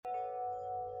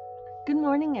Good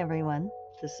morning, everyone.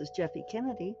 This is Jeffe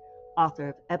Kennedy, author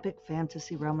of Epic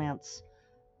Fantasy Romance.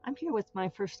 I'm here with my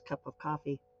first cup of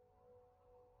coffee,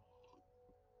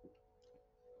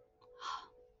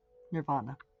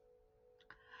 Nirvana.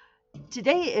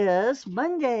 Today is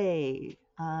Monday,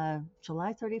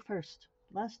 July 31st,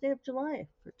 last day of July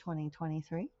for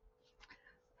 2023.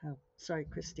 Oh, sorry,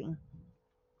 Christine.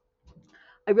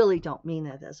 I really don't mean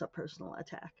it as a personal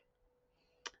attack.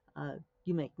 Uh,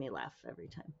 you make me laugh every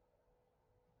time.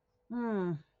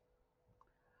 Hmm.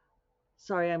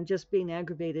 Sorry, I'm just being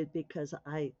aggravated because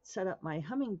I set up my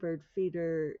hummingbird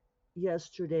feeder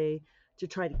yesterday to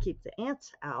try to keep the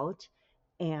ants out,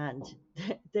 and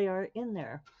they are in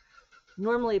there.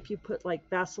 Normally, if you put like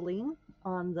Vaseline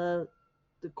on the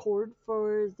cord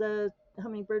for the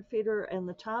hummingbird feeder and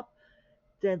the top,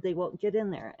 then they won't get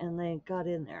in there, and they got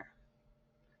in there,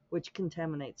 which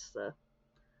contaminates the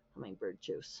hummingbird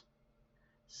juice.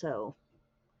 So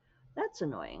that's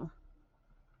annoying.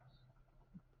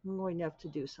 I'm going to have to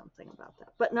do something about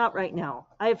that, but not right now.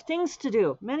 I have things to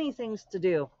do, many things to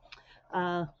do.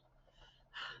 Uh,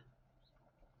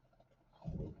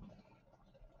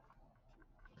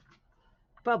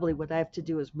 Probably what I have to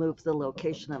do is move the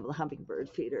location of the hummingbird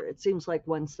feeder. It seems like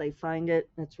once they find it,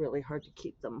 it's really hard to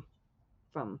keep them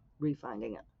from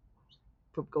refinding it,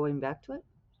 from going back to it.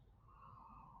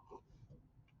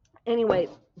 Anyway,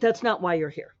 that's not why you're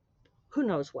here. Who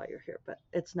knows why you're here, but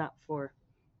it's not for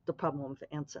the problem of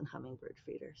ants and hummingbird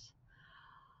feeders.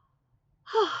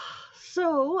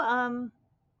 So,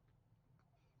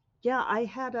 yeah, I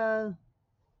had a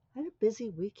busy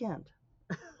weekend.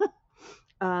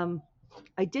 um,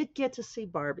 I did get to see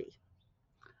Barbie,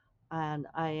 and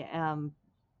I am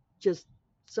just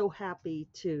so happy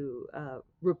to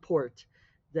report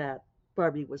that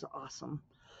Barbie was awesome.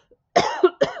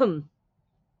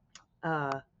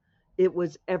 uh, it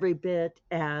was every bit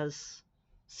as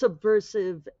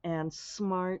subversive and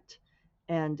smart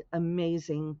and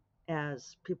amazing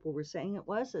as people were saying it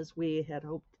was, as we had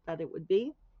hoped that it would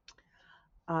be.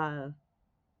 Uh,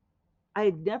 I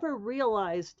had never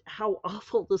realized how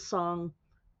awful the song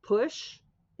Push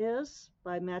is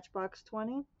by Matchbox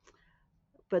 20,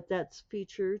 but that's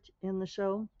featured in the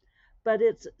show. But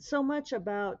it's so much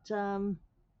about the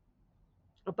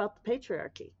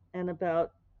patriarchy and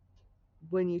about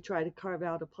when you try to carve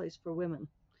out a place for women.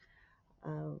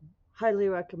 Highly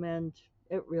recommend.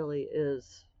 It really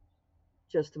is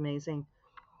just amazing.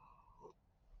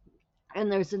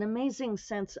 And there's an amazing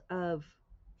sense of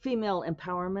female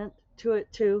empowerment to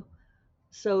it too.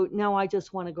 So now I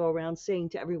just want to go around saying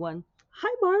to everyone,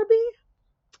 "Hi, Barbie,"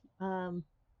 um,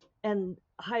 and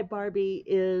 "Hi, Barbie"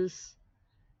 is,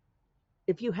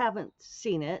 if you haven't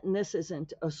seen it, and this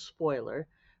isn't a spoiler,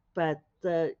 but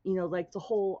like the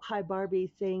whole "Hi,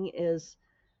 Barbie" thing is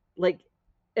like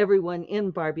everyone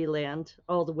in Barbie land,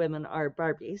 all the women are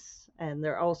Barbies, and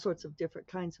there are all sorts of different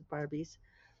kinds of Barbies.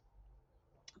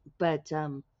 But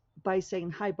by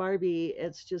saying "Hi, Barbie,"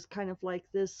 it's just kind of like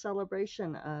this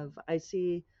celebration of I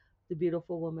see the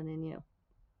beautiful woman in you.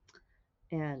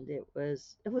 And it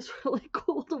was really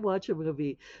cool to watch a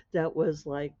movie that was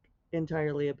like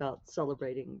entirely about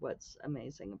celebrating what's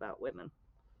amazing about women.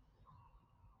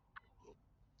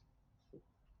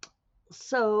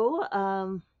 So,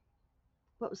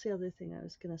 what was the other thing I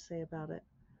was going to say about it?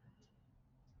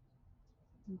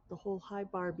 The whole "Hi,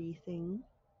 Barbie" thing.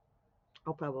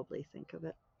 I'll probably think of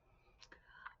it.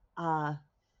 Uh,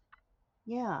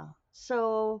 yeah.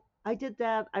 So I did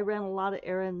that. I ran a lot of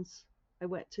errands. I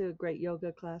went to a great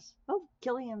yoga class. Oh,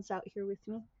 Killian's out here with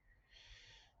me.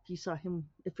 If you saw him,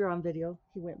 if you're on video,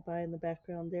 he went by in the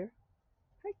background there.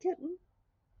 Hi, kitten.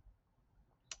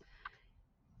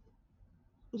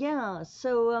 Yeah.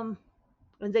 So,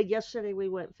 and then yesterday we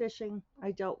went fishing.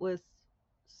 I dealt with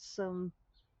some,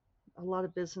 a lot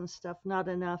of business stuff, not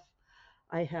enough.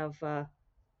 I have a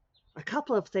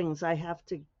couple of things I have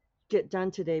to get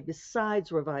done today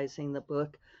besides revising the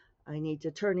book. I need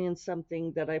to turn in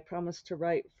something that I promised to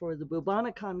write for the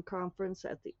Bubonicon conference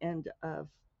at the end of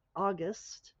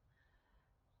August.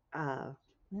 Uh,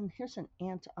 and here's an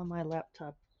ant on my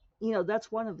laptop.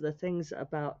 That's one of the things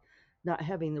about not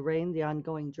having the rain, the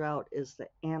ongoing drought, is the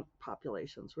ant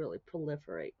populations really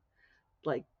proliferate.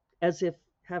 Like, as if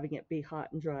having it be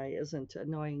hot and dry isn't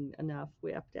annoying enough,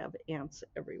 we have to have ants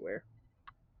everywhere.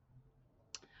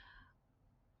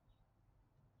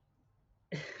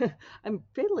 I'm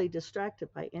fatally distracted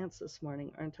by ants this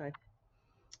morning, aren't I?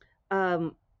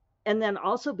 Um, and then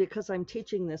also because I'm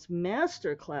teaching this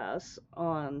master class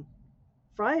on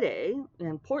Friday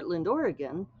in Portland,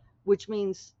 Oregon, which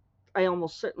means I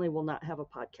almost certainly will not have a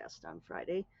podcast on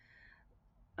Friday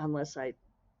unless I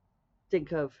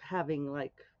think of having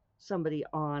like somebody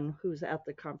on who's at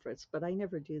the conference, but I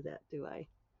never do that, do I?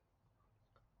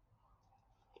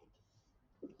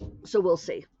 So we'll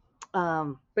see.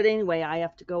 But anyway, I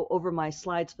have to go over my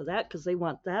slides for that because they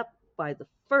want that by the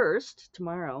 1st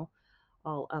tomorrow,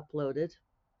 all uploaded.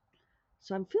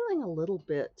 So I'm feeling a little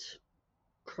bit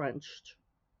crunched,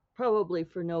 probably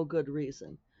for no good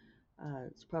reason.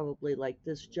 It's probably like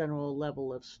this general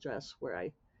level of stress where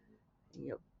I, you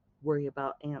know, worry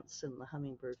about ants in the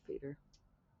hummingbird feeder.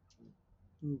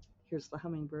 And here's the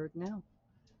hummingbird now.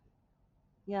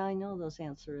 Yeah, I know those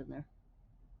ants are in there.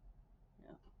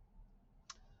 Yeah.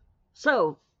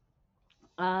 So,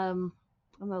 I'm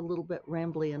a little bit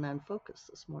rambly and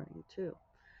unfocused this morning too.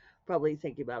 Probably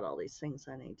thinking about all these things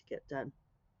I need to get done.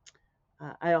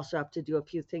 I also have to do a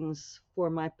few things for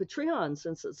my Patreon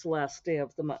since it's the last day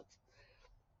of the month.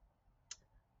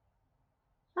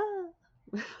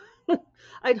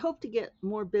 I'd hoped to get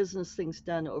more business things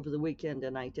done over the weekend,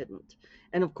 and I didn't.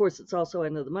 And of course, it's also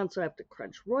end of the month, so I have to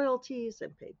crunch royalties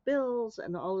and pay bills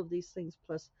and all of these things,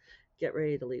 plus get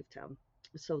ready to leave town.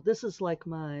 So this is like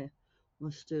my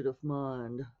state of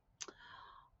mind.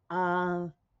 Uh,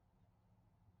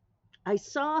 I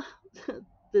saw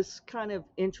this kind of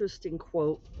interesting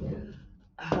quote,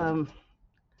 um,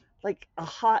 like a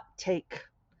hot take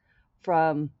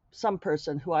from some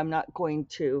person who I'm not going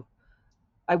to.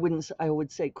 I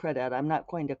would say credit. I'm not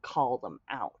going to call them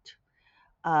out.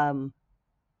 Um,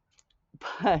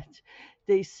 but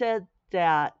they said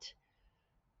that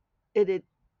it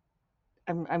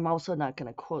I'm also not going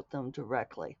to quote them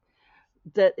directly,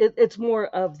 that it's more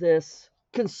of this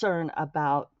concern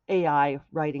about AI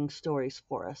writing stories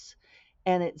for us.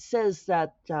 And it says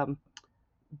that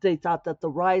they thought that the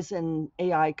rise in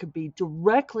AI could be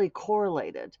directly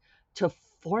correlated to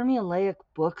formulaic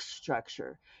book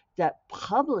structure that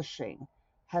publishing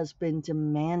has been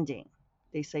demanding,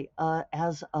 they say,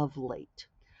 as of late.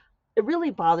 It really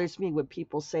bothers me when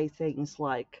people say things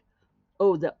like,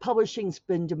 oh, that publishing's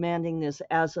been demanding this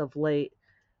as of late,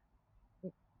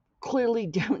 clearly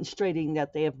demonstrating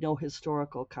that they have no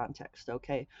historical context,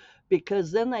 okay?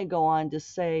 Because then they go on to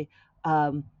say,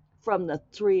 um, from the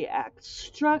 3 act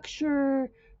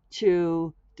structure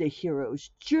to the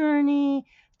hero's journey,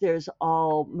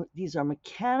 these are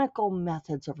mechanical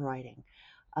methods of writing.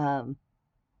 Um,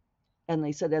 and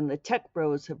they said, and the tech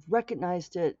bros have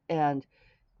recognized it, and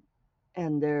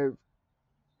they're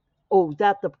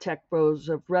that the tech bros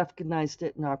have recognized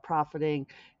it and are profiting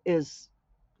is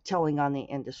telling on the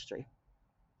industry.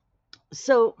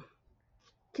 So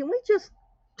can we just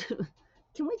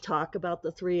can we talk about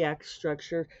the 3 act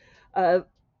structure? Uh,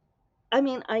 I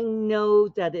mean, I know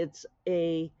that it's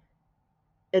an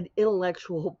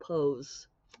intellectual pose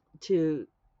to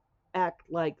act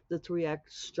like the 3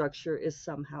 act structure is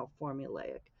somehow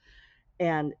formulaic,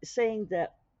 and saying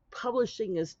that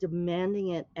publishing is demanding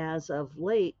it as of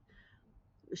late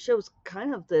shows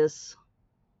kind of this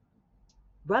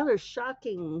rather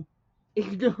shocking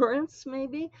ignorance,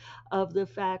 maybe, of the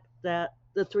fact that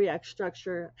the 3 act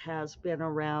structure has been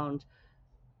around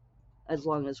as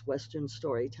long as Western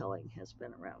storytelling has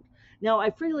been around. Now,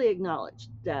 I freely acknowledge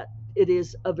that it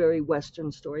is a very Western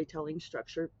storytelling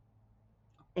structure,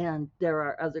 and there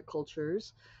are other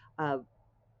cultures, uh,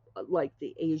 like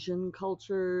the Asian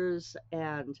cultures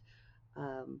and,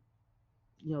 um,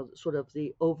 sort of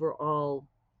the overall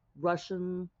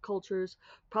Russian cultures,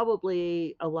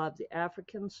 probably a lot of the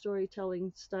African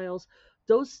storytelling styles.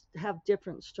 Those have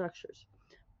different structures.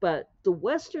 But the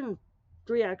Western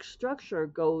 3 act structure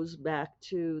goes back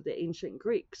to the ancient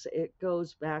Greeks. It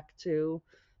goes back to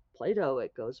Plato.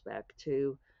 It goes back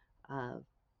to, uh,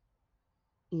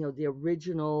 the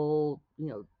original,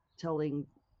 telling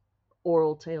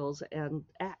oral tales and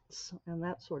acts and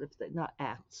that sort of thing. Not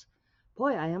acts.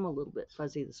 Boy, I am a little bit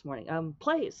fuzzy this morning.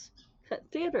 Plays,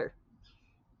 theater.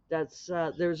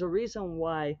 There's a reason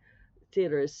why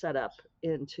theater is set up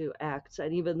into acts,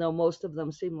 and even though most of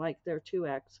them seem like they're 2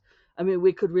 acts, I mean,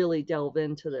 we could really delve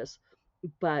into this,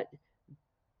 but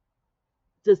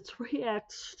the 3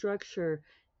 act structure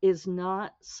is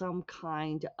not some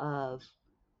kind of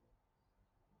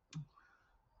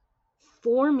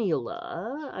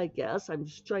formula, I guess. I'm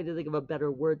just trying to think of a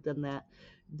better word than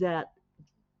that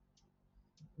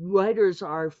writers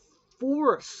are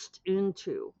forced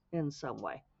into in some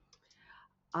way.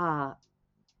 uh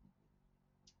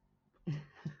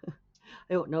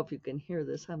I don't know if you can hear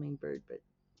this hummingbird, but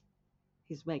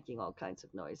he's making all kinds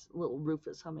of noise. Little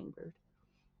Rufus hummingbird.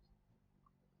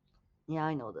 Yeah,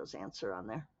 I know those ants are on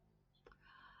there.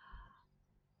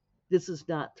 This is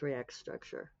not 3 act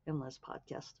structure unless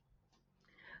podcast.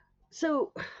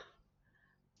 So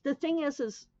the thing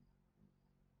is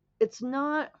it's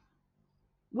not,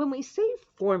 when we say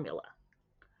formula,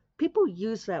 people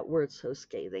use that word so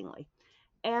scathingly.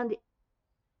 And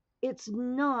it's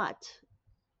not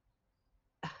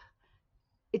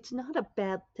it's not a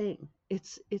bad thing.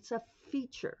 It's a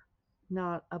feature,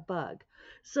 not a bug.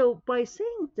 So by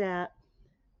saying that,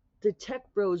 the tech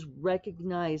bros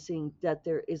recognizing that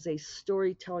there is a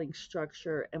storytelling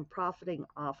structure and profiting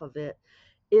off of it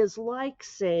is like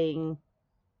saying,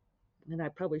 and I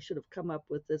probably should have come up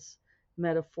with this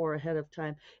metaphor ahead of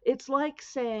time. It's like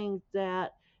saying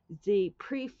that the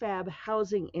prefab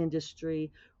housing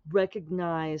industry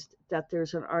recognized that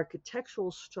there's an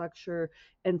architectural structure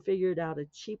and figured out a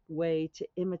cheap way to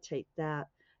imitate that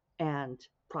and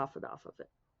profit off of it.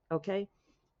 Okay?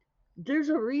 There's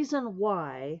a reason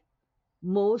why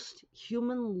most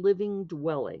human living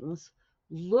dwellings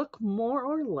look more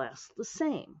or less the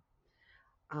same.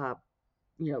 Uh,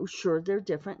 sure, they're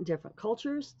different in different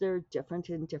cultures, they're different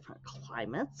in different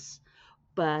climates,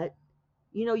 but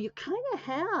you kind of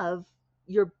have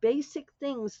your basic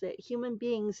things that human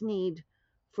beings need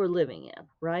for living in,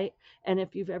 right? And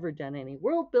if you've ever done any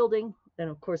world building, and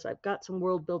of course I've got some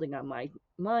world building on my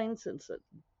mind since I'm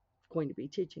going to be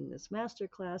teaching this master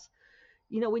class.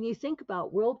 When you think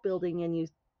about world building and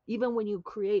even when you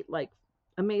create like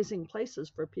amazing places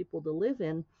for people to live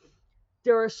in,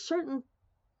 there are certain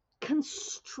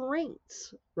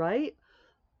constraints, right?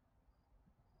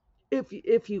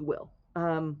 If you will.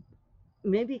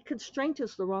 Maybe constraint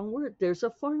is the wrong word. There's a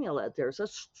formula, there's a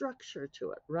structure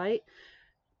to it, right?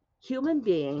 Human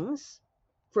beings,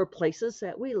 for places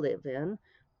that we live in,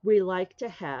 we like to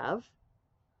have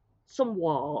some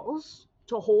walls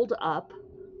to hold up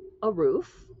a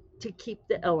roof to keep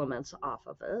the elements off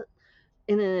of it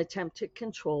in an attempt to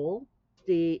control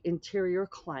the interior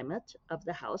climate of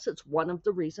the house. It's one of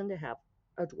the reasons to have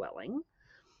a dwelling.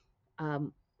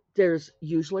 Um, there's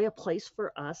usually a place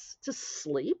for us to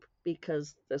sleep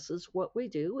because this is what we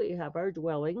do. We have our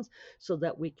dwellings so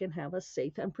that we can have a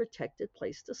safe and protected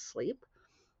place to sleep.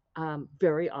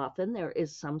 Very often, there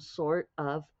is some sort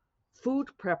of food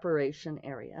preparation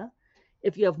area.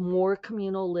 If you have more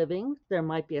communal living, there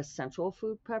might be a central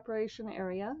food preparation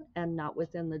area and not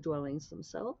within the dwellings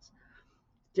themselves.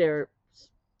 There's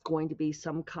going to be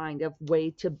some kind of way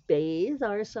to bathe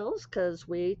ourselves because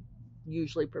we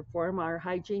usually perform our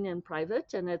hygiene in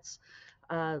private, and it's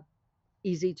uh,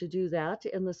 easy to do that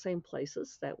in the same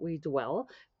places that we dwell.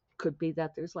 Could be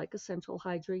that there's like a central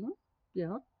hygiene, you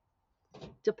know,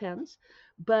 depends.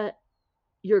 But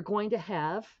you're going to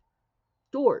have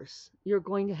doors, you're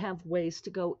going to have ways to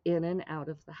go in and out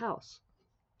of the house.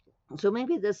 So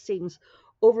maybe this seems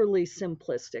overly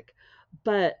simplistic,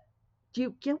 but do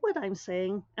you get what I'm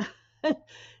saying?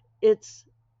 It's,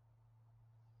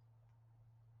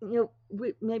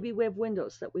 maybe we have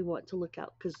windows that we want to look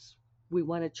out because we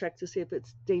want to check to see if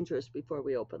it's dangerous before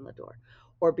we open the door,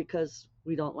 or because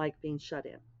we don't like being shut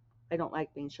in. I don't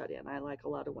like being shut in. I like a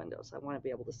lot of windows. I want to be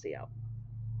able to see out.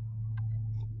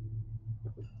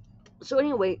 So,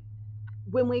 anyway,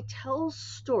 when we tell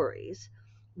stories,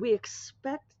 we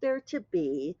expect there to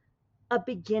be a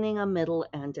beginning, a middle,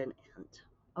 and an end.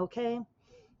 Okay?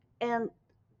 And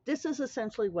this is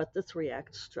essentially what the three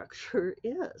act structure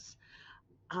is.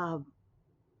 Um,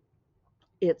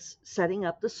 it's setting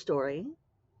up the story,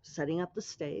 setting up the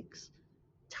stakes,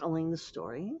 telling the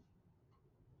story,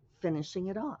 finishing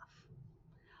it off.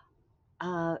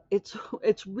 It's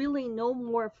it's really no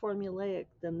more formulaic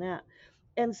than that.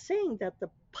 And saying that the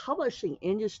publishing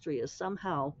industry is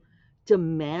somehow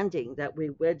demanding that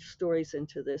we wedge stories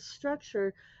into this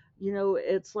structure,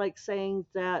 it's like saying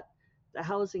that the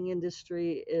housing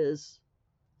industry is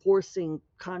forcing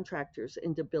contractors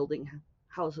into building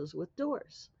houses with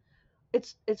doors.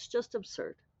 It's just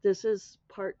absurd. This is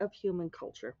part of human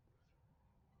culture.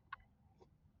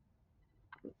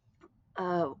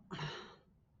 Uh,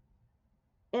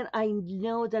 and I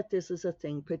know that this is a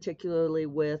thing, particularly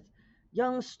with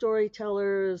young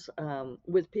storytellers,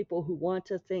 with people who want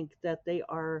to think that they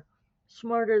are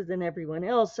smarter than everyone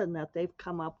else and that they've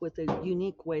come up with a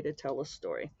unique way to tell a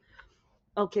story.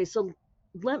 Okay, so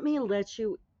let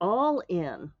you all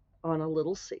in on a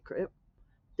little secret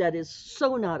that is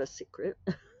so not a secret.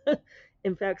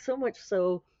 In fact, so much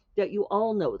so that you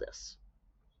all know this.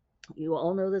 You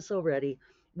all know this already,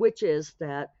 which is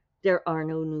that there are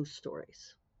no news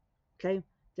stories. Okay?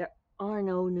 There are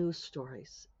no news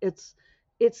stories. It's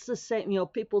the same,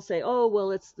 people say, "Oh,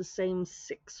 well, it's the same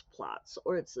 6 plots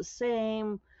or it's the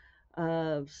same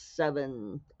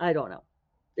 7, I don't know."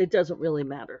 It doesn't really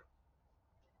matter.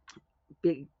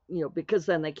 Because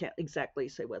then they can't exactly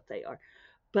say what they are.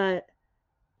 But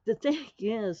the thing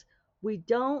is, we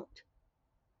don't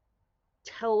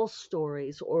tell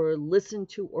stories or listen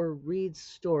to or read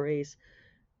stories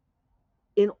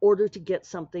in order to get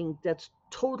something that's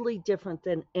totally different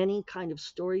than any kind of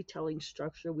storytelling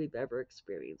structure we've ever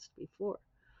experienced before.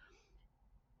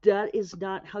 That is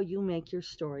not how you make your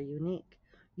story unique.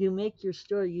 You make your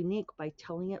story unique by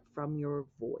telling it from your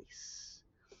voice.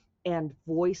 And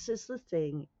voice is the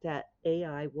thing that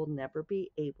AI will never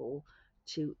be able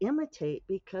to imitate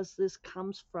because this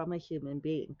comes from a human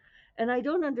being. And I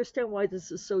don't understand why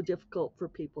this is so difficult for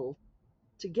people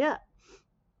to get.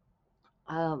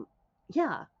 Um,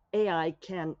 yeah, AI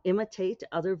can imitate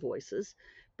other voices,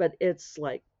 but it's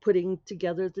like putting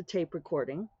together the tape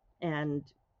recording and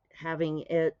having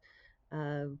it,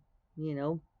 uh, you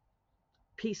know,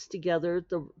 piece together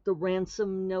the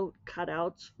ransom note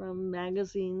cutouts from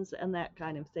magazines and that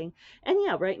kind of thing. And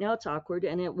yeah, right now it's awkward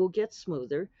and it will get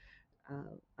smoother.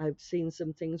 I've seen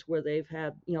some things where they've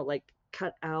had, like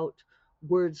cut out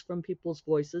words from people's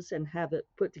voices and have it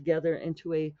put together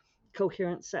into a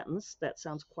coherent sentence that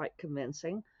sounds quite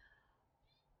convincing.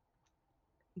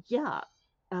 Yeah,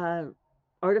 uh,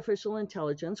 artificial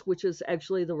intelligence, which is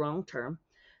actually the wrong term.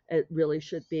 It really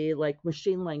should be like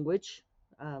machine language,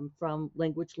 from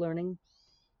language learning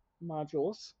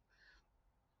modules.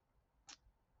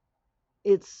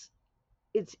 It's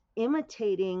it's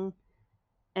imitating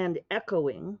and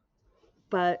echoing,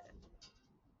 but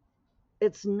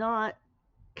it's not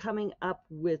coming up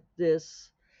with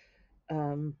this,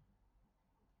 um,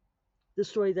 the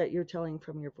story that you're telling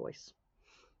from your voice.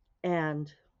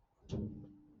 And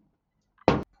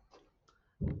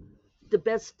the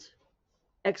best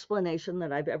explanation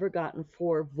that I've ever gotten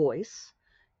for voice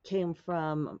came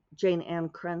from Jane Ann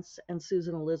Krentz and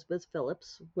Susan Elizabeth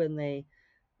Phillips when they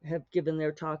have given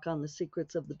their talk on the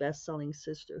secrets of the best-selling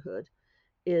sisterhood,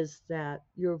 is that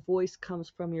your voice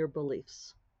comes from your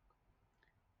beliefs.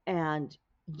 And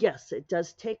yes, it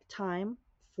does take time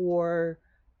for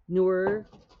newer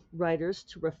writers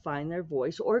to refine their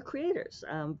voice, or creators.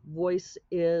 Voice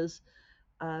is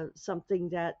something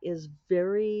that is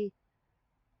very,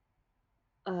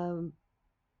 um,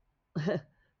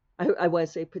 I want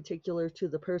to say particular to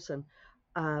the person.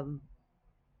 Um,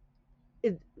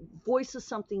 it, Voice is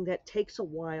something that takes a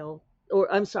while,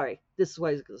 or I'm sorry, this is what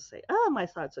I was going to say. My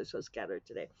thoughts are so scattered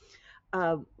today.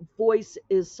 uh, Voice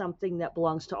is something that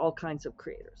belongs to all kinds of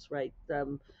creators, right?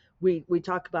 We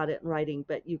talk about it in writing,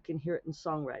 but you can hear it in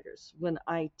songwriters. When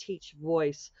I teach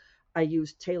voice, I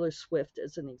use Taylor Swift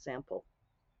as an example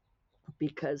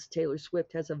because Taylor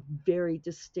Swift has a very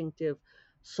distinctive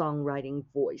songwriting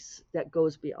voice that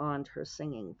goes beyond her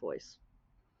singing voice.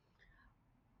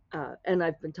 And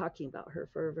I've been talking about her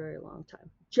for a very long time.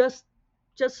 Just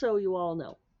so you all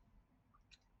know,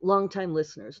 longtime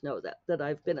listeners know that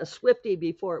I've been a Swiftie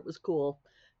before it was cool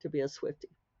to be a Swiftie.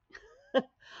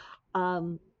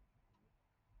 Um,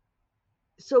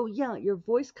 so yeah, your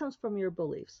voice comes from your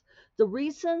beliefs. The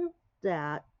reason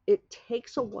that it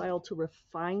takes a while to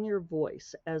refine your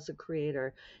voice as a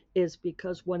creator is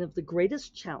because one of the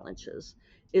greatest challenges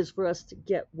is for us to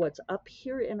get what's up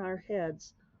here in our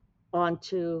heads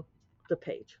onto the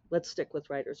page. Let's stick with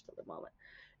writers for the moment.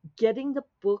 Getting the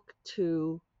book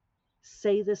to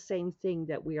say the same thing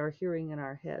that we are hearing in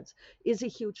our heads is a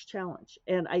huge challenge.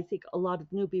 And I think a lot of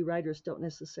newbie writers don't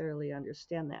necessarily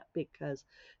understand that because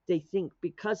they think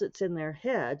because it's in their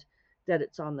head that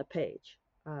it's on the page.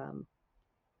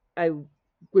 I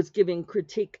was giving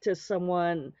critique to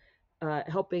someone,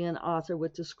 helping an author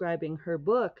with describing her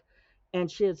book,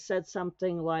 and she had said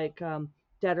something like,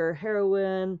 that her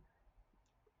heroine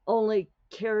only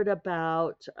cared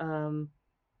about,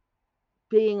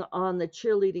 being on the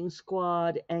cheerleading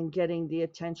squad and getting the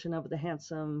attention of the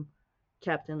handsome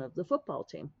captain of the football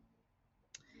team.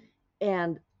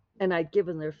 And I'd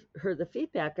given her the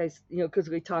feedback. Because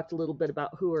we talked a little bit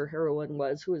about who her heroine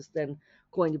was, who was then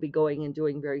going to be going and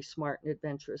doing very smart and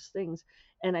adventurous things.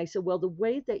 And I said, well, the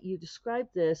way that you describe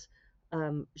this,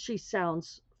 she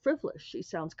sounds frivolous. She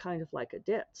sounds kind of like a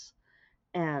ditz.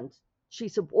 And she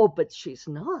said, well, but she's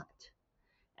not.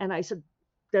 And I said,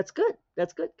 that's good.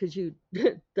 That's good because you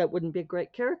that wouldn't be a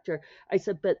great character. I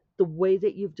said, but the way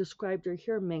that you've described her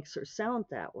here makes her sound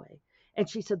that way. And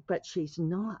she said, but she's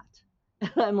not.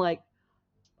 And I'm like,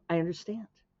 I understand.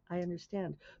 I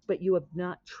understand. But you have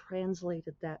not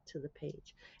translated that to the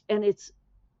page. And it's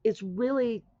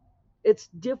really it's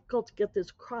difficult to get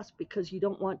this across because you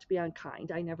don't want to be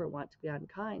unkind. I never want to be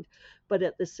unkind. But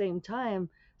at the same time,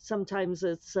 sometimes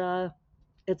it's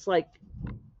like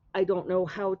I don't know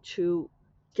how to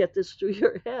get this through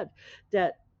your head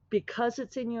that because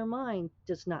it's in your mind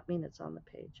does not mean it's on the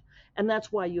page. And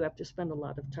that's why you have to spend a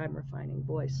lot of time refining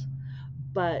voice.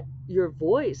 but your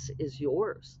voice is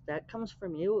yours. That comes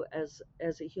from you as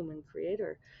a human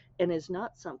creator, and is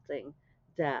not something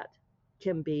that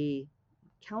can be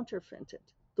counterfeited.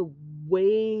 The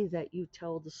way that you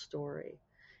tell the story.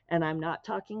 And I'm not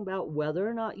talking about whether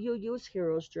or not you use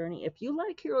Hero's Journey. If you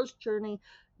like Hero's Journey,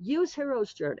 use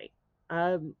Hero's Journey.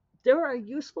 There are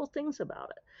useful things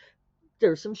about it.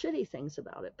 There's some shitty things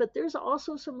about it, but there's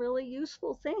also some really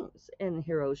useful things in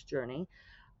Hero's Journey,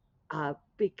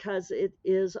 because it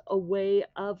is a way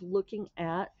of looking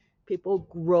at people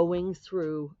growing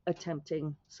through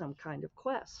attempting some kind of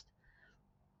quest.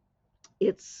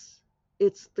 It's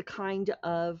the kind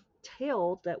of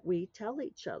tale that we tell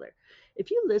each other. If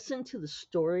you listen to the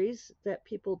stories that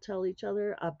people tell each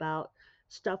other about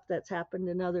stuff that's happened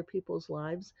in other people's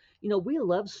lives, we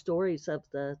love stories of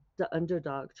the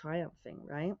underdog triumphing,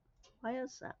 right? Why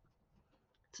is that?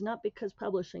 It's not because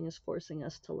publishing is forcing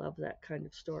us to love that kind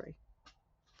of story.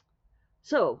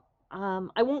 So,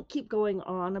 I won't keep going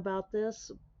on about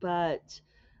this, but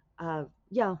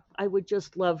yeah, I would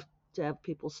just love to have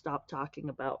people stop talking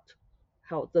about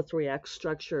how the 3x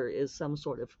structure is some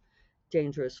sort of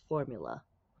dangerous formula.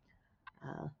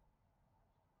 Uh,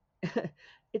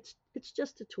 it's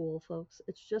just a tool, folks.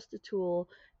 It's just a tool,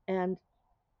 and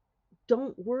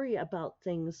don't worry about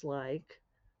things like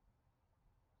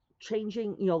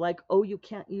changing. Like, oh, you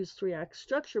can't use 3x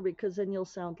structure because then you'll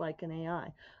sound like an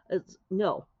AI.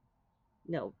 No,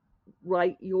 no.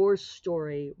 Write your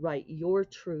story, write your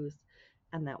truth,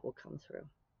 and that will come through.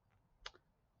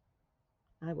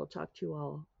 I will talk to you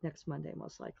all next Monday,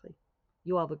 most likely.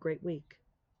 You all have a great week.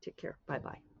 Take care. Bye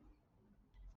bye.